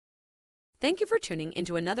Thank you for tuning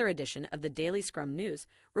into another edition of the Daily Scrum News.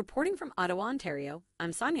 Reporting from Ottawa, Ontario,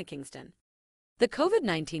 I'm Sonia Kingston. The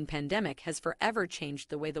COVID-19 pandemic has forever changed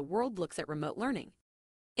the way the world looks at remote learning.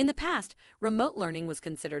 In the past, remote learning was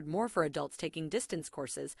considered more for adults taking distance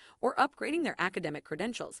courses or upgrading their academic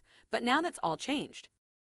credentials, but now that's all changed.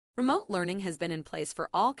 Remote learning has been in place for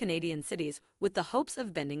all Canadian cities with the hopes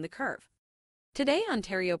of bending the curve. Today,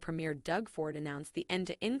 Ontario Premier Doug Ford announced the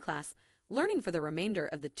end-to-end class learning for the remainder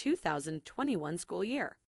of the 2021 school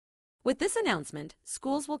year. With this announcement,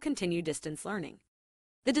 schools will continue distance learning.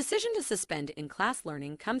 The decision to suspend in-class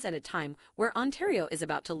learning comes at a time where Ontario is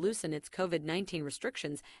about to loosen its COVID-19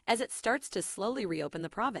 restrictions as it starts to slowly reopen the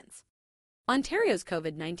province. Ontario's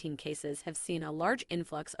COVID-19 cases have seen a large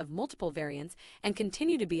influx of multiple variants and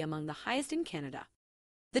continue to be among the highest in Canada.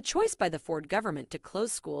 The choice by the Ford government to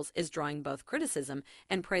close schools is drawing both criticism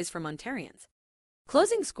and praise from Ontarians.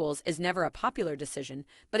 Closing schools is never a popular decision,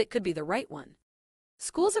 but it could be the right one.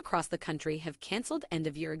 Schools across the country have canceled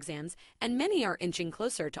end-of-year exams, and many are inching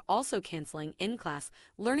closer to also canceling in-class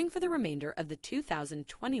learning for the remainder of the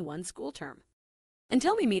 2021 school term.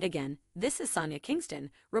 Until we meet again, this is Sonia Kingston,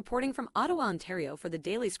 reporting from Ottawa, Ontario for the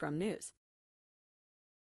Daily Scrum News.